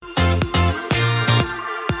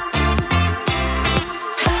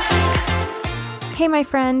Hey, my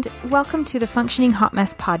friend. Welcome to the Functioning Hot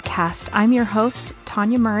Mess podcast. I'm your host,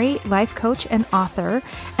 Tanya Murray, life coach and author,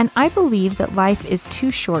 and I believe that life is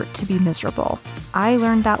too short to be miserable. I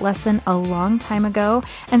learned that lesson a long time ago,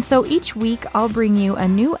 and so each week I'll bring you a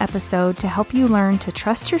new episode to help you learn to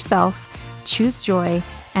trust yourself, choose joy,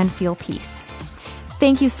 and feel peace.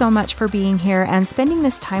 Thank you so much for being here and spending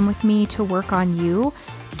this time with me to work on you.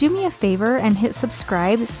 Do me a favor and hit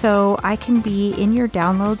subscribe so I can be in your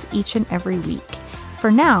downloads each and every week. For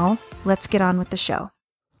now, let's get on with the show.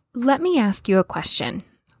 Let me ask you a question.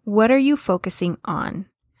 What are you focusing on?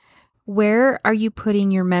 Where are you putting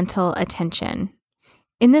your mental attention?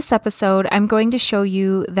 In this episode, I'm going to show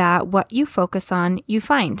you that what you focus on, you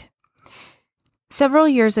find. Several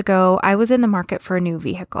years ago, I was in the market for a new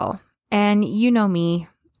vehicle. And you know me,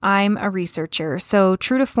 I'm a researcher. So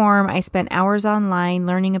true to form, I spent hours online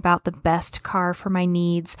learning about the best car for my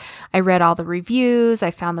needs. I read all the reviews. I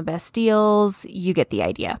found the best deals. You get the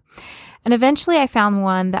idea. And eventually I found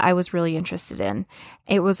one that I was really interested in.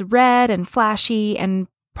 It was red and flashy, and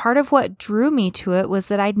part of what drew me to it was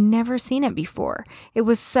that I'd never seen it before. It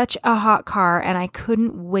was such a hot car, and I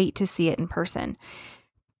couldn't wait to see it in person.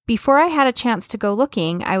 Before I had a chance to go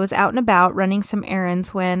looking, I was out and about running some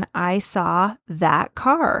errands when I saw that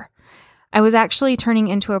car. I was actually turning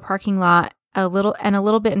into a parking lot a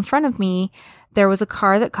little bit in front of me, there was a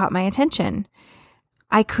car that caught my attention.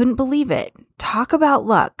 I couldn't believe it. Talk about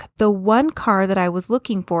luck. The one car that I was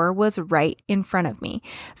looking for was right in front of me.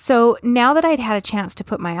 So now that I'd had a chance to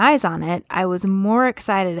put my eyes on it, I was more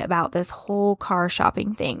excited about this whole car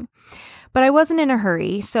shopping thing. But I wasn't in a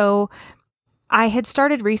hurry, so I had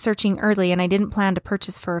started researching early and I didn't plan to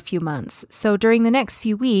purchase for a few months. So during the next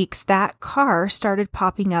few weeks, that car started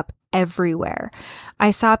popping up everywhere.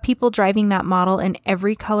 I saw people driving that model in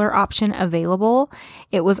every color option available.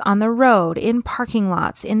 It was on the road, in parking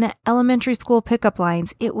lots, in the elementary school pickup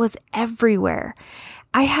lines. It was everywhere.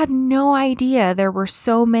 I had no idea there were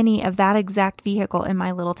so many of that exact vehicle in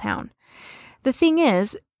my little town. The thing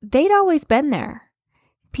is, they'd always been there.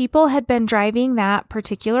 People had been driving that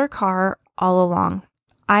particular car all along.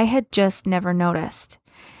 I had just never noticed.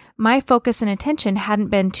 My focus and attention hadn't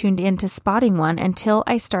been tuned into spotting one until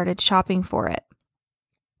I started shopping for it.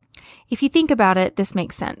 If you think about it, this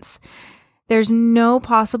makes sense. There's no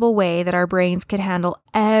possible way that our brains could handle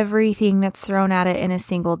everything that's thrown at it in a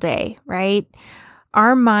single day, right?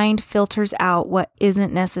 Our mind filters out what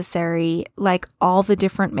isn't necessary, like all the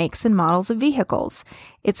different makes and models of vehicles.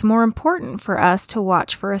 It's more important for us to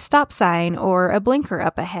watch for a stop sign or a blinker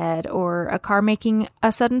up ahead or a car making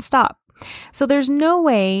a sudden stop. So there's no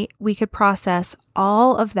way we could process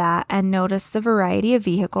all of that and notice the variety of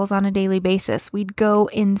vehicles on a daily basis. We'd go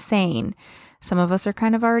insane. Some of us are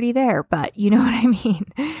kind of already there, but you know what I mean.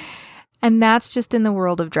 And that's just in the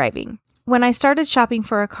world of driving. When I started shopping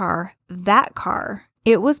for a car,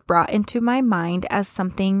 it was brought into my mind as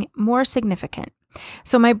something more significant.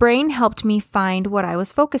 So my brain helped me find what I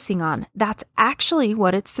was focusing on. That's actually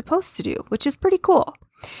what it's supposed to do, which is pretty cool.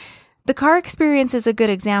 The car experience is a good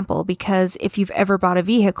example because if you've ever bought a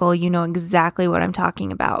vehicle, you know exactly what I'm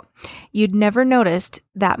talking about. You'd never noticed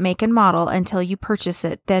that make and model until you purchase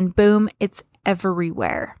it. Then boom, it's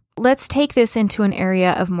everywhere. Let's take this into an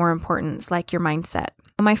area of more importance, like your mindset.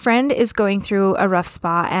 My friend is going through a rough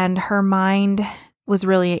spot and her mind was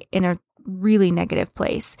really in a really negative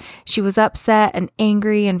place. She was upset and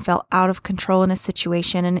angry and felt out of control in a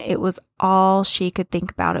situation, and it was all she could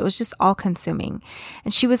think about. It was just all consuming.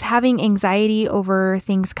 And she was having anxiety over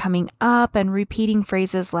things coming up and repeating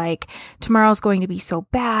phrases like, tomorrow's going to be so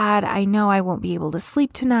bad. I know I won't be able to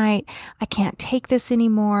sleep tonight. I can't take this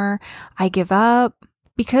anymore. I give up.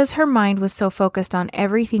 Because her mind was so focused on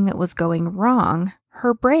everything that was going wrong,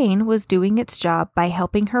 her brain was doing its job by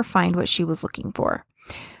helping her find what she was looking for.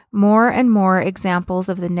 More and more examples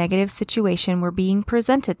of the negative situation were being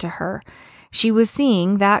presented to her. She was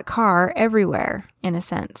seeing that car everywhere, in a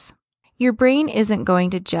sense. Your brain isn't going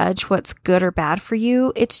to judge what's good or bad for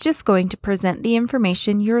you. It's just going to present the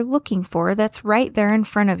information you're looking for that's right there in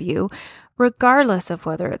front of you, regardless of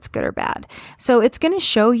whether it's good or bad. So it's going to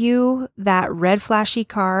show you that red flashy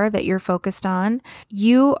car that you're focused on.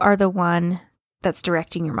 You are the one that's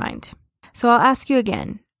directing your mind. So I'll ask you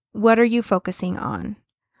again, what are you focusing on?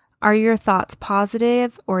 Are your thoughts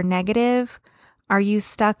positive or negative? Are you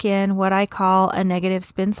stuck in what I call a negative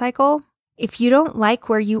spin cycle? If you don't like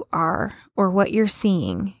where you are or what you're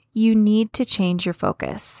seeing, you need to change your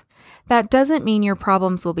focus. That doesn't mean your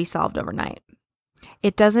problems will be solved overnight.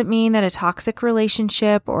 It doesn't mean that a toxic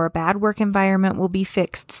relationship or a bad work environment will be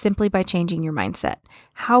fixed simply by changing your mindset.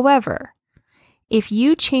 However, If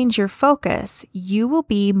you change your focus, you will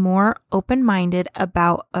be more open-minded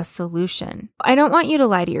about a solution. I don't want you to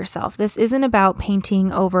lie to yourself. This isn't about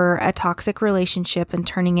painting over a toxic relationship and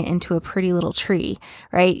turning it into a pretty little tree,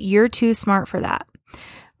 right? You're too smart for that.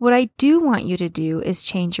 What I do want you to do is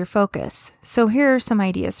change your focus. So here are some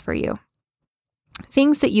ideas for you.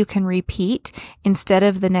 Things that you can repeat instead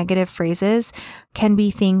of the negative phrases can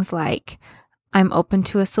be things like, I'm open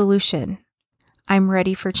to a solution. I'm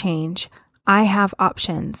ready for change. I have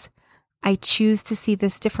options. I choose to see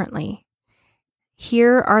this differently.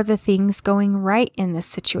 Here are the things going right in this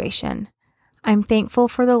situation. I'm thankful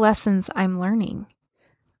for the lessons I'm learning.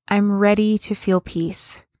 I'm ready to feel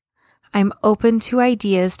peace. I'm open to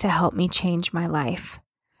ideas to help me change my life.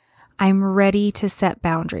 I'm ready to set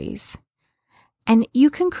boundaries. And you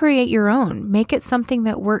can create your own. Make it something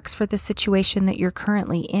that works for the situation that you're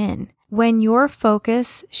currently in. When your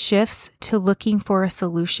focus shifts to looking for a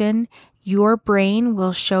solution, your brain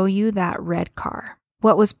will show you that red car.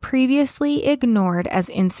 What was previously ignored as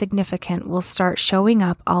insignificant will start showing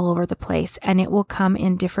up all over the place, and it will come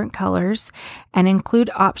in different colors and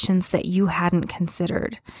include options that you hadn't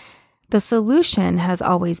considered. The solution has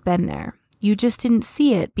always been there. You just didn't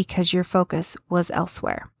see it because your focus was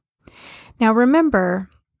elsewhere. Now remember,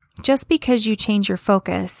 just because you change your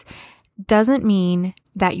focus doesn't mean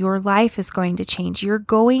that your life is going to change. You're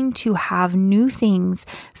going to have new things,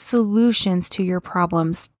 solutions to your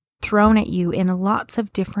problems thrown at you in lots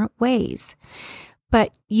of different ways.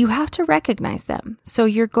 But you have to recognize them. So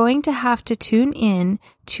you're going to have to tune in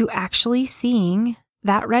to actually seeing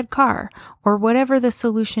that red car or whatever the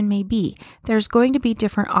solution may be. There's going to be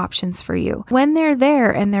different options for you. When they're there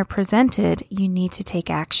and they're presented, you need to take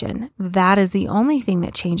action. That is the only thing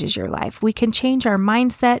that changes your life. We can change our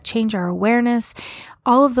mindset, change our awareness.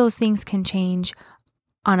 All of those things can change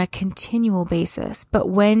on a continual basis. But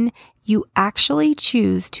when you actually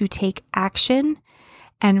choose to take action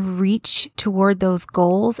and reach toward those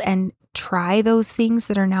goals and try those things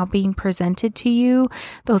that are now being presented to you,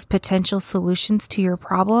 those potential solutions to your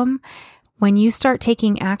problem, when you start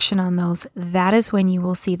taking action on those, that is when you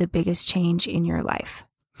will see the biggest change in your life.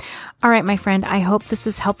 All right, my friend, I hope this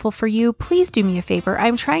is helpful for you. Please do me a favor.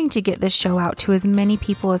 I'm trying to get this show out to as many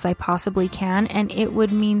people as I possibly can, and it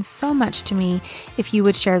would mean so much to me if you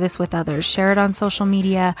would share this with others. Share it on social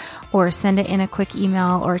media or send it in a quick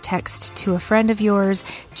email or text to a friend of yours.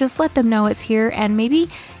 Just let them know it's here and maybe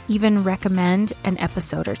even recommend an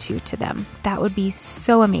episode or two to them. That would be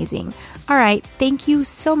so amazing. All right, thank you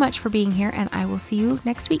so much for being here, and I will see you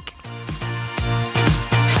next week.